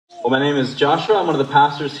Well, my name is Joshua. I'm one of the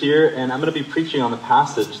pastors here, and I'm going to be preaching on the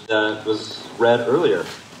passage that was read earlier.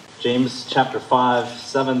 James chapter 5,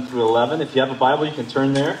 7 through 11. If you have a Bible, you can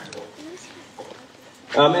turn there.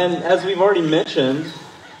 And as we've already mentioned,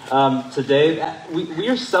 today we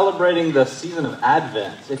are celebrating the season of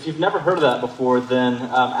Advent. If you've never heard of that before, then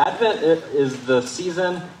Advent is the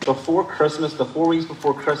season before Christmas, the 4 weeks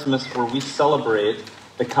before Christmas, where we celebrate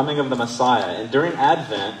the coming of the Messiah. And during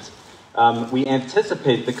Advent, we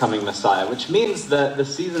anticipate the coming Messiah, which means that the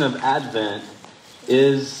season of Advent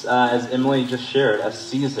is, as Emily just shared, a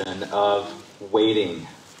season of waiting.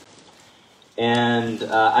 And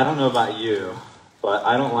I don't know about you, but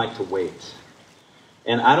I don't like to wait.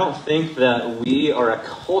 And I don't think that we are a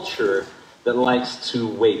culture that likes to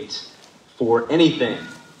wait for anything.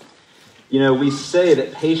 You know, we say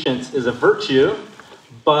that patience is a virtue,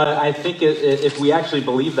 but I think if we actually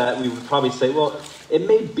believe that, we would probably say, well, it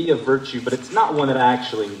may be a virtue, but it's not one that I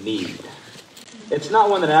actually need. It's not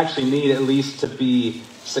one that I actually need, at least to be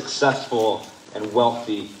successful and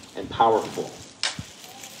wealthy and powerful.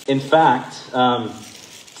 In fact,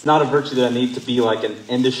 it's not a virtue that I need to be like an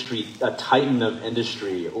industry, a titan of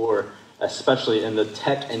industry, or especially in the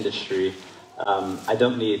tech industry. I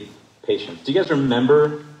don't need patience. Do you guys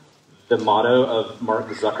remember the motto of Mark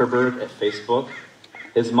Zuckerberg at Facebook?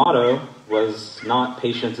 His motto was not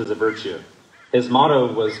patience is a virtue. His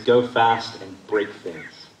motto was go fast and break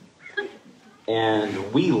things.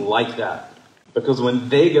 And we like that, because when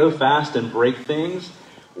they go fast and break things,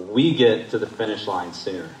 we get to the finish line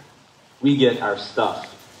sooner. We get our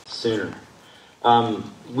stuff sooner.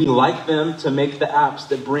 We like them to make the apps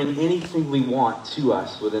that bring anything we want to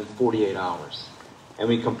us within 48 hours. And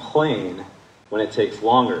we complain when it takes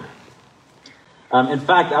longer. In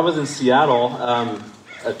fact, I was in Seattle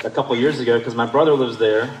a couple years ago because my brother lives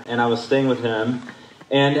there, and I was staying with him.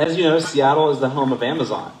 And as you know, Seattle is the home of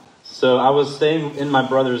Amazon. So I was staying in my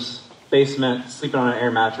brother's basement, sleeping on an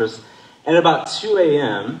air mattress. And at about 2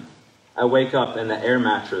 a.m., I wake up and the air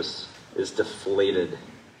mattress is deflated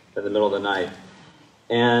in the middle of the night.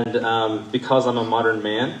 And because I'm a modern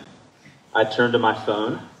man, I turned to my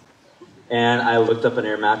phone and I looked up an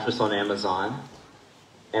air mattress on Amazon,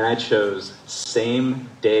 and I chose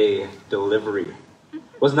same-day delivery.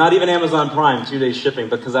 It was not even Amazon Prime, 2-day shipping,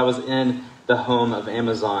 because I was in the home of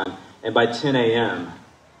Amazon. And by 10 a.m.,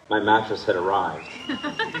 my mattress had arrived.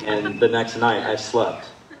 And the next night, I slept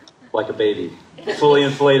like a baby. Fully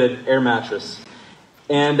inflated air mattress.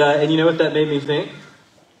 And you know what that made me think?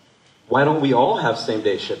 Why don't we all have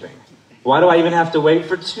same-day shipping? Why do I even have to wait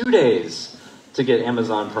for 2 days to get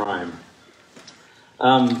Amazon Prime?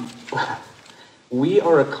 We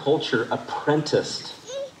are a culture apprenticed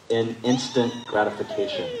in instant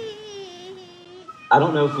gratification. I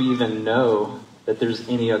don't know if we even know that there's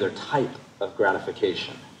any other type of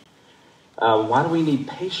gratification. Why do we need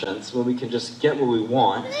patience when we can just get what we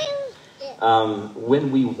want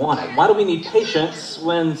when we want it? Why do we need patience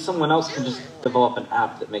when someone else can just develop an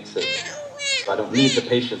app that makes it so I don't need the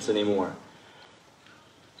patience anymore?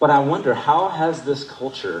 But I wonder, how has this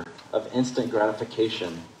culture of instant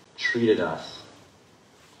gratification treated us?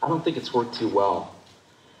 I don't think it's worked too well.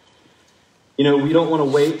 You know, we don't want to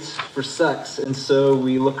wait for sex, and so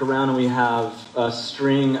we look around and we have a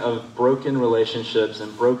string of broken relationships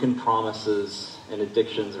and broken promises and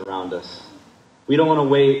addictions around us. We don't want to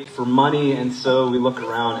wait for money, and so we look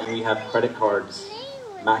around and we have credit cards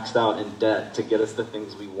maxed out in debt to get us the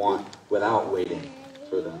things we want without waiting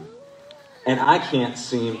for them. And I can't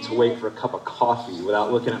seem to wait for a cup of coffee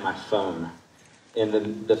without looking at my phone in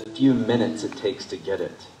the few minutes it takes to get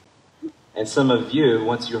it. And some of you,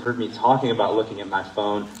 once you heard me talking about looking at my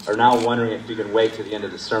phone, are now wondering if you can wait to the end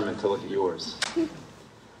of the sermon to look at yours.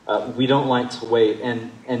 We don't like to wait.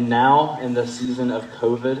 And now, in the season of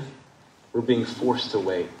COVID, we're being forced to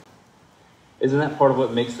wait. Isn't that part of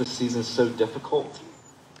what makes this season so difficult?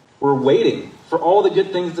 We're waiting for all the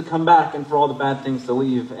good things to come back and for all the bad things to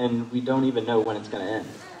leave, and we don't even know when it's going to end.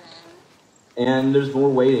 And there's more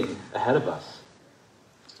waiting ahead of us,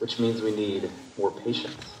 which means we need more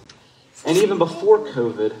patience. And even before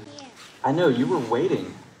COVID, I know you were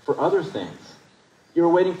waiting for other things. You were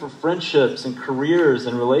waiting for friendships and careers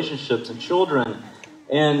and relationships and children,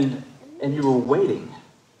 and you were waiting.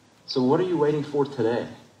 So what are you waiting for today?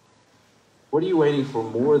 What are you waiting for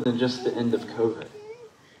more than just the end of COVID?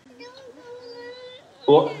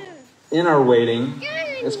 Well, in our waiting,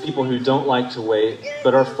 as people who don't like to wait,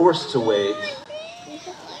 but are forced to wait,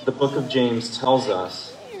 the book of James tells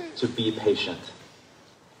us to be patient.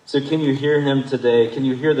 So can you hear him today? Can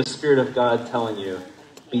you hear the Spirit of God telling you,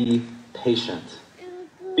 be patient?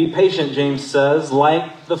 Be patient, James says,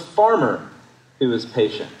 like the farmer who is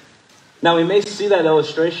patient. Now, we may see that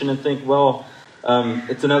illustration and think, well,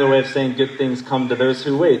 it's another way of saying good things come to those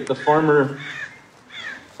who wait. The farmer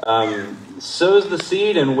sows the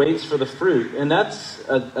seed and waits for the fruit. And that's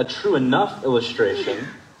a true enough illustration.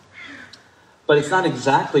 But it's not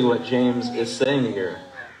exactly what James is saying here.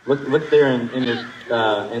 Look there in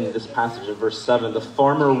this passage in verse 7. The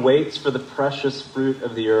farmer waits for the precious fruit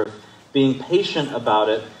of the earth, being patient about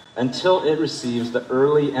it until it receives the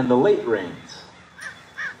early and the late rains.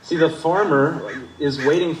 See, the farmer is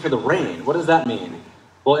waiting for the rain. What does that mean?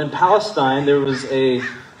 Well, in Palestine, there was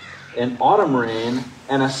an autumn rain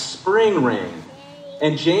and a spring rain.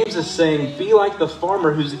 And James is saying, be like the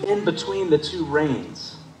farmer who's in between the two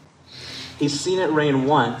rains. He's seen it rain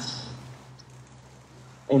once,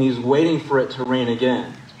 and he's waiting for it to rain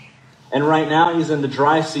again. And right now he's in the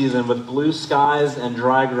dry season with blue skies and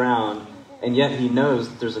dry ground, and yet he knows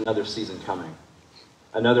that there's another season coming.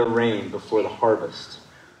 Another rain before the harvest.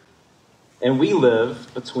 And we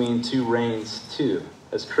live between two rains too,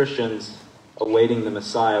 as Christians awaiting the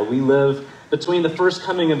Messiah. We live between the first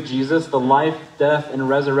coming of Jesus, the life, death, and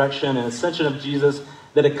resurrection and ascension of Jesus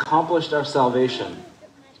that accomplished our salvation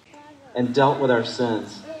and dealt with our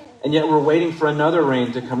sins. And yet we're waiting for another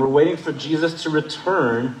rain to come. We're waiting for Jesus to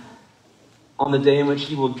return on the day in which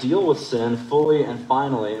he will deal with sin fully and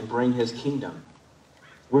finally and bring his kingdom.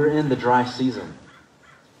 We're in the dry season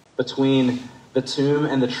between the tomb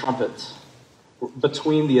and the trumpet,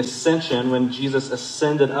 between the ascension when Jesus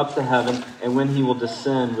ascended up to heaven and when he will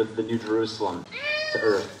descend with the New Jerusalem to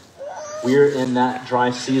earth. We're in that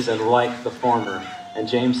dry season like the farmer. And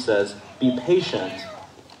James says, be patient.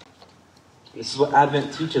 This is what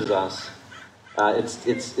Advent teaches us.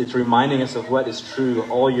 It's reminding us of what is true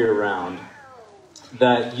all year round.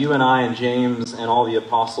 That you and I and James and all the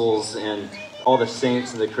apostles and all the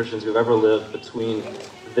saints and the Christians who've ever lived between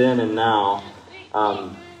then and now,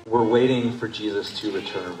 we're waiting for Jesus to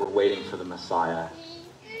return. We're waiting for the Messiah.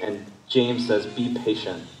 And James says, be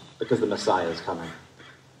patient because the Messiah is coming.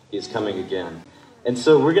 He's coming again. And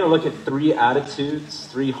so we're going to look at three attitudes,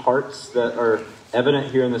 three hearts that are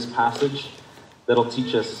evident here in this passage that'll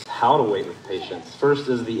teach us how to wait with patience. First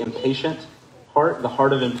is the impatient heart, the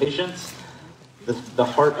heart of impatience, the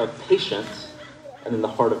heart of patience, and then the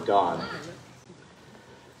heart of God.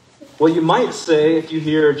 Well, you might say, if you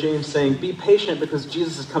hear James saying, be patient because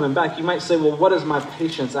Jesus is coming back, you might say, well, what does my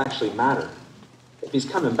patience actually matter? If he's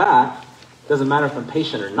coming back, it doesn't matter if I'm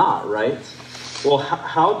patient or not, right? Well,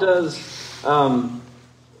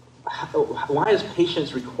 why is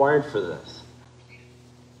patience required for this?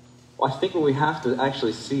 Well, I think what we have to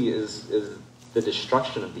actually see is the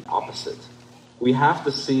destruction of the opposite. We have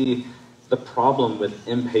to see the problem with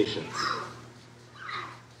impatience.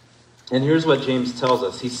 And here's what James tells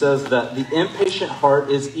us. He says that the impatient heart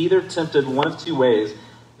is either tempted one of two ways.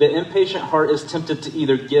 The impatient heart is tempted to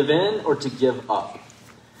either give in or to give up.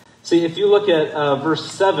 See, if you look at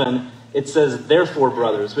verse 7, it says, therefore,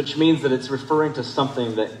 brothers, which means that it's referring to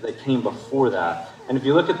something that came before that. And if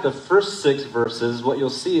you look at the first 6 verses, what you'll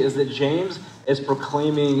see is that James is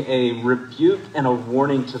proclaiming a rebuke and a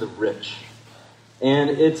warning to the rich. And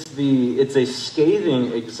it's a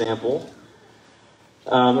scathing example,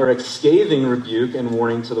 or a scathing rebuke and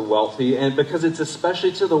warning to the wealthy, and because it's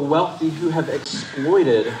especially to the wealthy who have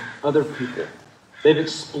exploited other people. They've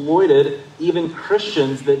exploited even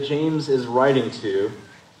Christians that James is writing to,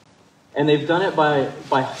 and they've done it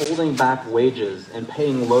by holding back wages and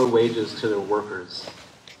paying low wages to their workers.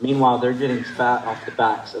 Meanwhile, they're getting fat off the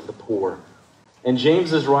backs of the poor. And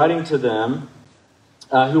James is writing to them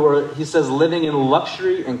who are, he says, living in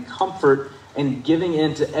luxury and comfort and giving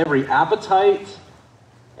in to every appetite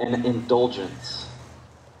and indulgence.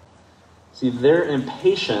 See, their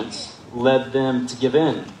impatience led them to give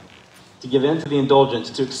in to the indulgence,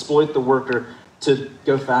 to exploit the worker, to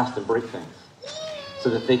go fast and break things so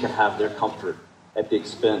that they could have their comfort at the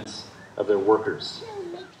expense of their workers.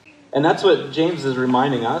 And that's what James is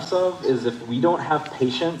reminding us of, is if we don't have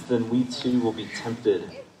patience, then we too will be tempted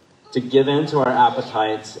to give in to our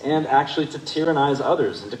appetites and actually to tyrannize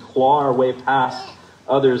others and to claw our way past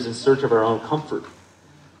others in search of our own comfort.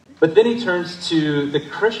 But then he turns to the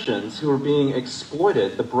Christians who are being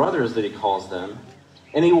exploited, the brothers that he calls them,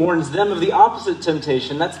 and he warns them of the opposite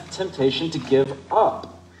temptation. That's the temptation to give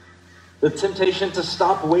up. The temptation to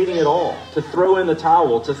stop waiting at all, to throw in the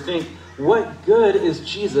towel, to think, what good is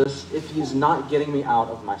Jesus if he's not getting me out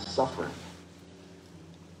of my suffering?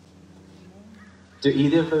 Do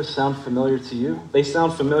either of those sound familiar to you? They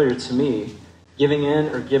sound familiar to me, giving in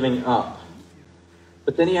or giving up.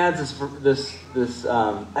 But then he adds this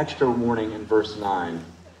extra warning in verse 9.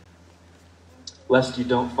 Lest you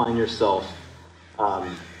don't find yourself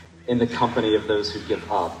in the company of those who give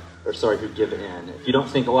in. If you don't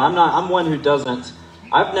think, well, I'm one who doesn't,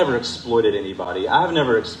 I've never exploited anybody. I've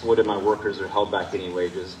never exploited my workers or held back any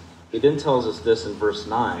wages. He then tells us this in verse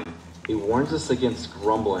 9. He warns us against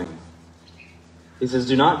grumbling. He says,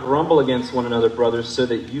 do not grumble against one another, brothers, so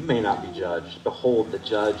that you may not be judged. Behold, the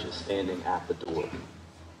judge is standing at the door.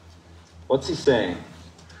 What's he saying?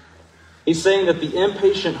 He's saying that the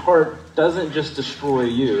impatient heart doesn't just destroy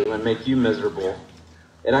you and make you miserable.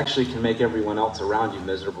 It actually can make everyone else around you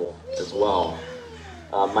miserable as well.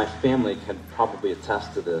 My family can probably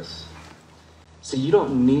attest to this. See, you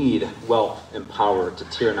don't need wealth and power to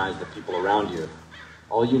tyrannize the people around you.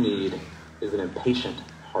 All you need is an impatient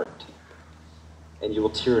heart, and you will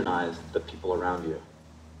tyrannize the people around you.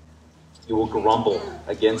 You will grumble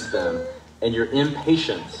against them, and your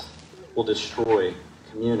impatience will destroy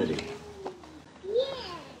community.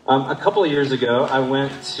 A couple of years ago, I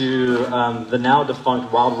went to the now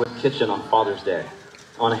defunct Wildwood Kitchen on Father's Day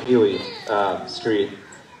on Haley Street.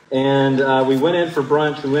 And we went in for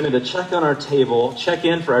brunch. We went in to check in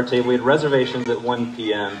for our table. We had reservations at 1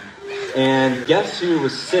 p.m. And guess who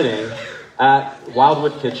was sitting at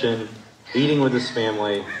Wildwood Kitchen eating with his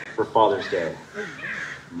family for Father's Day?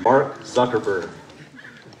 Mark Zuckerberg,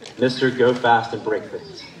 Mr. Go Fast and Break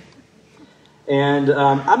Things. And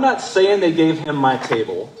I'm not saying they gave him my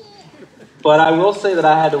table, but I will say that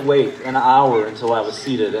I had to wait an hour until I was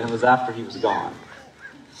seated, and it was after he was gone.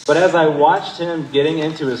 But as I watched him getting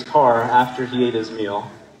into his car after he ate his meal,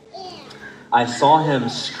 I saw him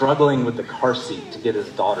struggling with the car seat to get his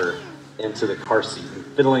daughter into the car seat and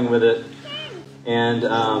fiddling with it. And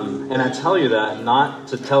I tell you that not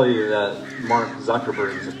to tell you that Mark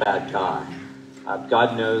Zuckerberg is a bad guy.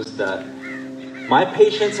 God knows that my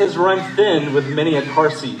patience has run thin with many a car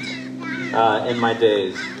seat in my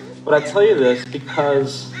days. But I tell you this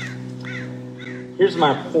because here's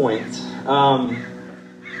my point.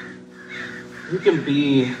 You can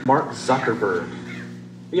be Mark Zuckerberg.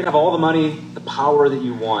 You can have all the money, the power that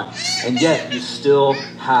you want, and yet you still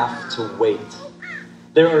have to wait.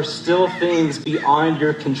 There are still things beyond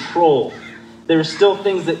your control. There are still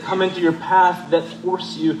things that come into your path that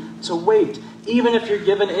force you to wait. Even if you're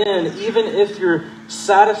given in, even if you're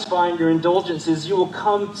satisfying your indulgences, you will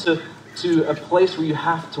come to a place where you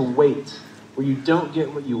have to wait, where you don't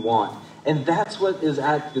get what you want. And that's what is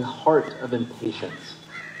at the heart of impatience.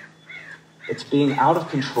 It's being out of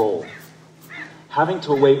control, having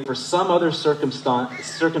to wait for some other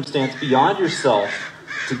circumstance beyond yourself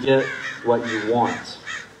to get what you want.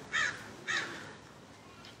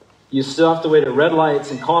 You still have to wait at red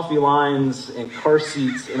lights and coffee lines and car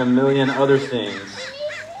seats and a million other things.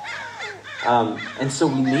 And so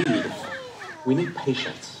we need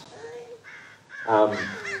patience.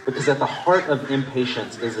 Because at the heart of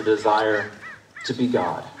impatience is a desire to be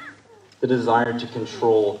God, the desire to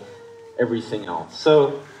control everything else.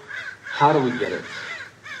 So how do we get it?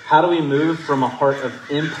 How do we move from a heart of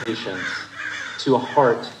impatience to a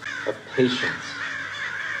heart of patience?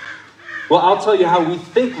 Well, I'll tell you how we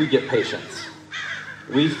think we get patience.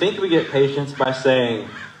 We think we get patience by saying,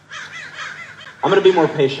 I'm going to be more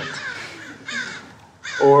patient.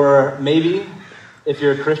 Or maybe, if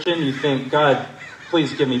you're a Christian, you think, God,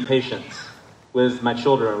 please give me patience with my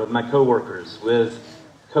children, with my coworkers, with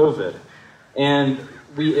COVID. And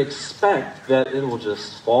we expect that it will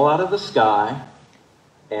just fall out of the sky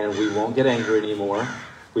and we won't get angry anymore.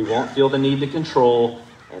 We won't feel the need to control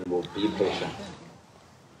and we'll be patient.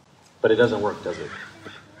 But it doesn't work, does it?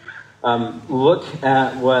 Look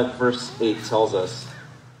at what verse 8 tells us.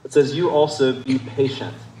 It says, you also be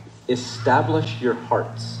patient. Establish your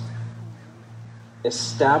hearts.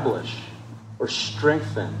 Establish or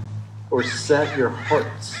strengthen or set your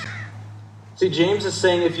hearts. See, James is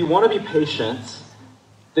saying if you want to be patient,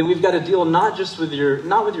 then we've got to deal not with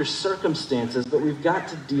your circumstances, but we've got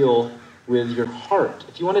to deal with your heart.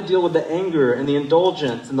 If you want to deal with the anger and the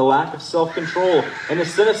indulgence and the lack of self-control and the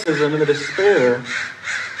cynicism and the despair,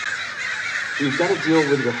 you've got to deal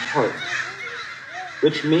with your heart.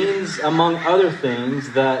 Which means, among other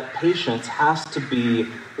things, that patience has to be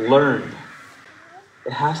learned.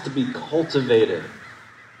 It has to be cultivated.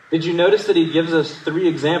 Did you notice that he gives us 3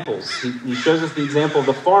 examples? He shows us the example of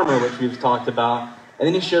the farmer, which we've talked about, and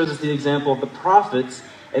then he shows us the example of the prophets,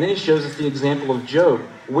 and then he shows us the example of Job.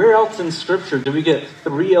 Where else in Scripture do we get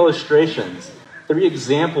 3 illustrations, 3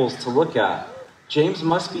 examples to look at? James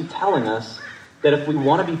must be telling us that if we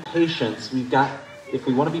want to be patient, we've got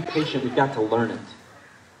to learn it.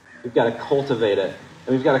 We've got to cultivate it,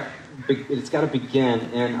 and it's got to begin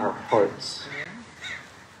in our hearts.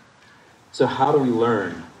 So how do we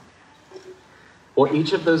learn? Well,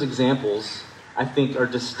 each of those examples I think, are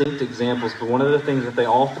distinct examples, but one of the things that they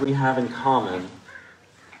all three have in common,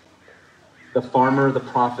 the farmer, the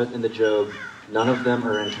prophet, and the Job, none of them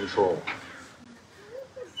are in control.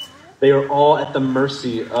 They are all at the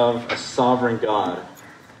mercy of a sovereign God.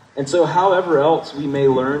 And so however else we may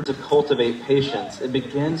learn to cultivate patience, it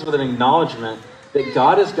begins with an acknowledgement that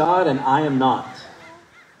God is God and I am not.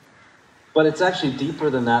 But it's actually deeper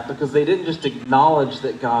than that, because they didn't just acknowledge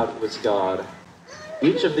that God was God.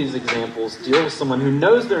 Each of these examples deal with someone who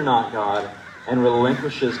knows they're not God and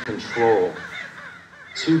relinquishes control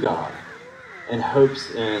to God and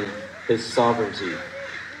hopes in his sovereignty.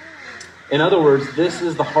 In other words, this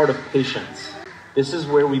is the heart of patience. This is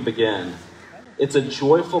where we begin. It's a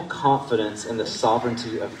joyful confidence in the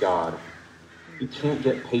sovereignty of God. You can't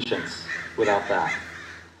get patience without that.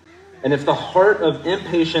 And if the heart of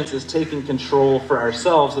impatience is taking control for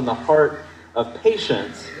ourselves, then the heart of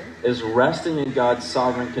patience is resting in God's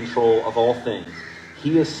sovereign control of all things.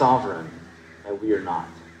 He is sovereign, and we are not.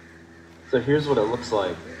 So here's what it looks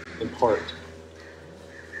like in part.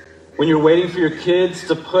 When you're waiting for your kids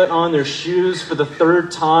to put on their shoes for the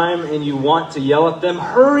third time and you want to yell at them,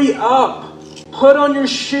 hurry up! Put on your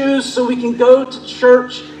shoes so we can go to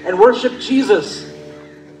church and worship Jesus.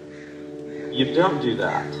 You don't do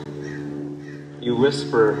that. You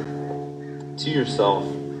whisper to yourself,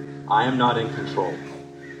 I am not in control.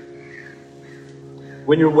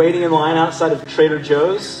 When you're waiting in line outside of Trader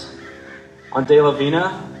Joe's on De La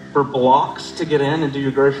Vina for blocks to get in and do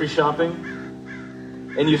your grocery shopping,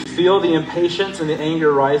 and you feel the impatience and the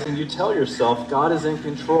anger rising, you tell yourself, God is in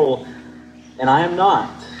control and I am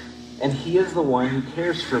not. And he is the one who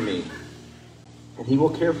cares for me. And he will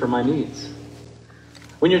care for my needs.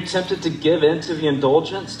 When you're tempted to give in to the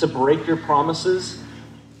indulgence, to break your promises,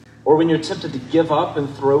 or when you're tempted to give up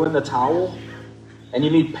and throw in the towel, and you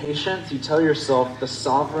need patience, you tell yourself, the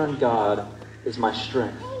sovereign God is my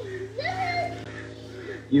strength.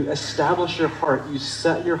 You establish your heart, you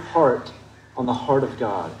set your heart on the heart of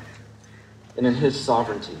God and in his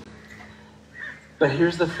sovereignty. But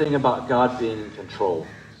here's the thing about God being in control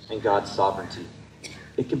and God's sovereignty.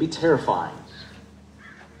 It can be terrifying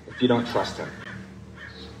if you don't trust him.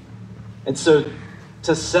 And so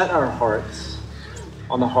to set our hearts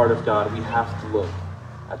on the heart of God, we have to look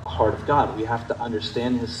at the heart of God. We have to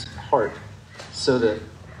understand his heart so that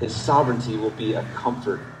his sovereignty will be a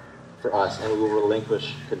comfort for us and we will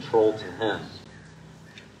relinquish control to him.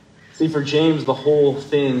 See, for James, the whole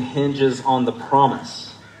thing hinges on the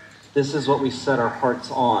promise. This is what we set our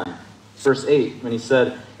hearts on. Verse 8, when he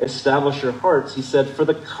said, establish your hearts, he said, for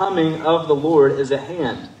the coming of the Lord is at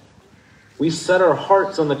hand. We set our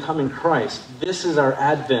hearts on the coming Christ. This is our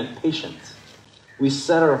Advent patience. We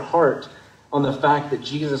set our heart on the fact that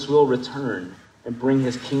Jesus will return and bring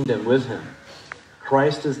his kingdom with him.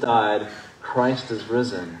 Christ has died. Christ is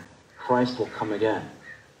risen. Christ will come again.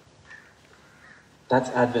 That's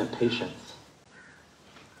Advent patience.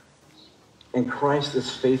 And Christ is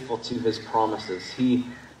faithful to his promises. He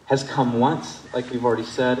has come once, like we've already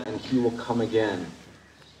said, and he will come again.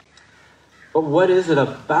 But what is it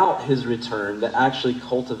about his return that actually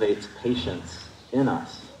cultivates patience in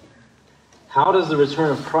us? How does the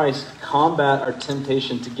return of Christ combat our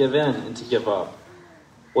temptation to give in and to give up?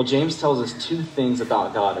 Well, James tells us two things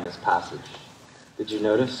about God in this passage. Did you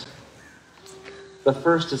notice? The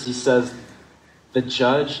first is he says, the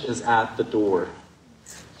judge is at the door.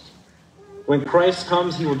 When Christ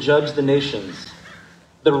comes, he will judge the nations.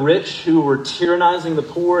 The rich who were tyrannizing the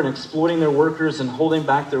poor and exploiting their workers and holding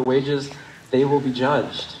back their wages, they will be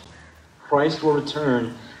judged. Christ will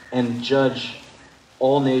return and judge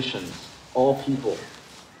all nations, all people.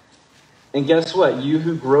 And guess what? You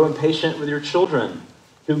who grow impatient with your children,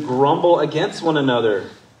 who grumble against one another,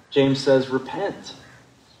 James says, repent,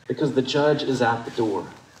 because the judge is at the door.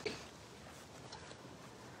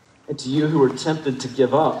 And to you who are tempted to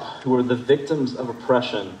give up, who are the victims of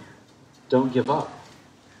oppression, don't give up.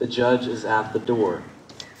 The judge is at the door.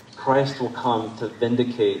 Christ will come to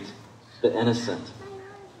vindicate the innocent.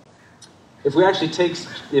 If we actually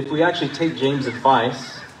take James'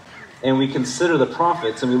 advice and we consider the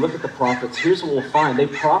prophets and we look at the prophets, here's what we'll find. They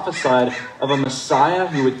prophesied of a Messiah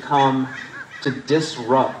who would come to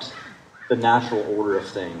disrupt the natural order of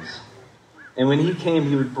things. And when he came,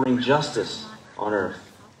 he would bring justice on earth.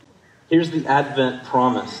 Here's the Advent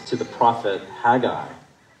promise to the prophet Haggai.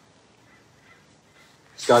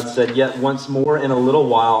 God said, yet once more in a little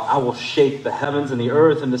while, I will shake the heavens and the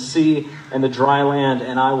earth and the sea and the dry land,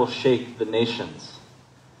 and I will shake the nations.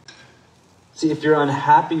 See, if you're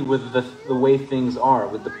unhappy with the way things are,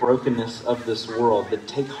 with the brokenness of this world, then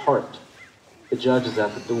take heart. The judge is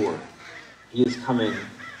at the door. He is coming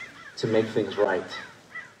to make things right.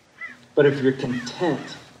 But if you're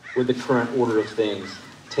content with the current order of things,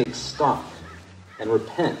 take stock and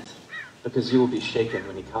repent, because you will be shaken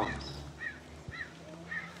when he comes.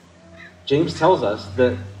 James tells us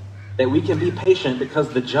that we can be patient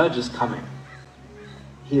because the judge is coming.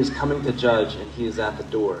 He is coming to judge, and he is at the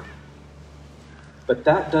door. But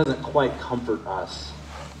that doesn't quite comfort us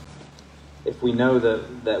if we know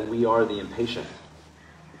that we are the impatient,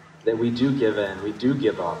 that we do give in, we do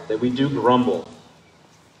give up, that we do grumble.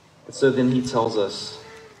 And so then he tells us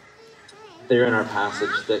there in our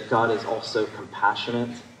passage that God is also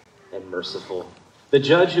compassionate and merciful. The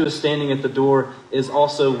judge who is standing at the door is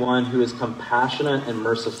also one who is compassionate and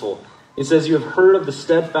merciful. He says, you have heard of the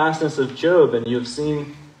steadfastness of Job, and you have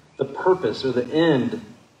seen the purpose or the end,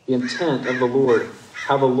 the intent of the Lord,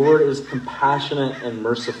 how the Lord is compassionate and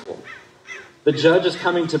merciful. The judge is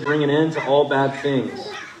coming to bring an end to all bad things,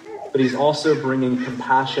 but he's also bringing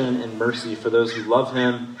compassion and mercy for those who love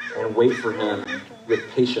him and wait for him with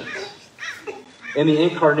patience. In the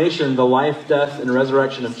incarnation, the life, death, and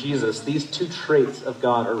resurrection of Jesus, these two traits of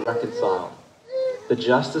God are reconciled. The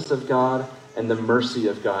justice of God and the mercy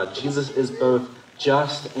of God. Jesus is both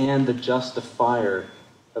just and the justifier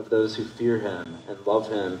of those who fear him and love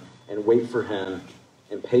him and wait for him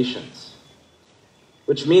in patience.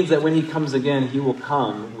 Which means that when he comes again, he will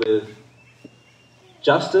come with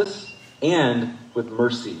justice and with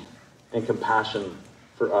mercy and compassion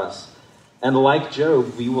for us. And like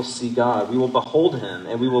Job, we will see God. We will behold him,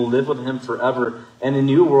 and we will live with him forever in a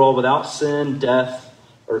new world without sin, death,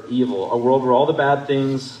 or evil. A world where all the bad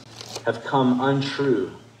things have come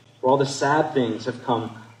untrue, where all the sad things have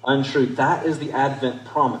come untrue. That is the Advent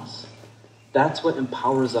promise. That's what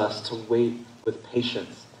empowers us to wait with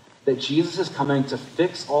patience. That Jesus is coming to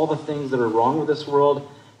fix all the things that are wrong with this world,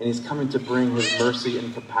 and he's coming to bring his mercy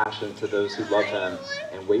and compassion to those who love him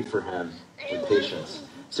and wait for him in patience.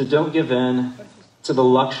 So don't give in to the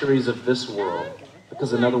luxuries of this world,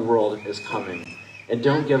 because another world is coming. And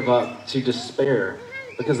don't give up to despair,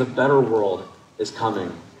 because a better world is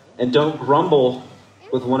coming. And don't grumble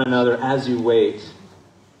with one another as you wait.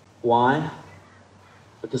 Why?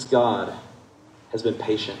 Because God has been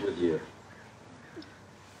patient with you.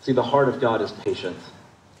 See, the heart of God is patient,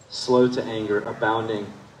 slow to anger, abounding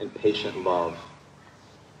in patient love.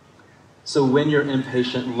 So when you're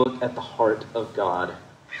impatient, look at the heart of God.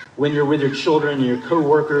 When you're with your children and your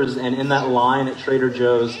co-workers and in that line at Trader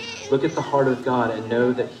Joe's, look at the heart of God and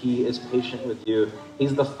know that he is patient with you.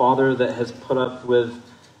 He's the Father that has put up with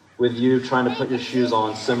you trying to put your shoes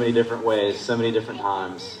on so many different ways, so many different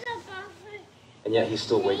times. And yet he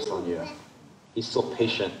still waits on you. He's still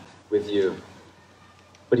patient with you.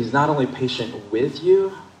 But he's not only patient with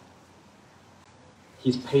you,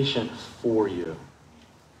 he's patient for you.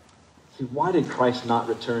 See, why did Christ not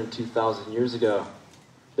return 2,000 years ago?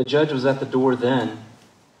 The judge was at the door then.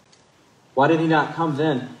 Why did he not come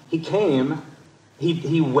then? He came,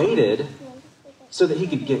 he waited so that he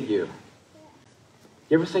could get you.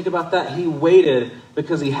 You ever think about that? He waited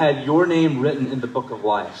because he had your name written in the book of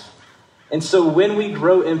life. And so when we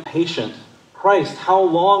grow impatient, Christ, how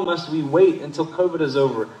long must we wait until COVID is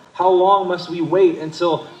over? How long must we wait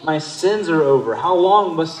until my sins are over? How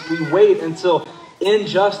long must we wait until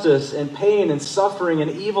injustice and pain and suffering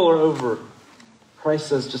and evil are over? Christ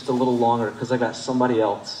says just a little longer, because I got somebody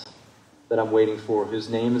else that I'm waiting for, whose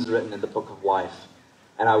name is written in the book of life.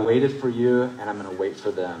 And I waited for you, and I'm going to wait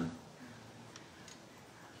for them.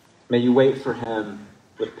 May you wait for him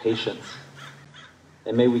with patience.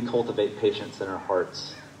 And may we cultivate patience in our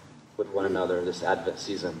hearts with one another this Advent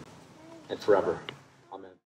season and forever.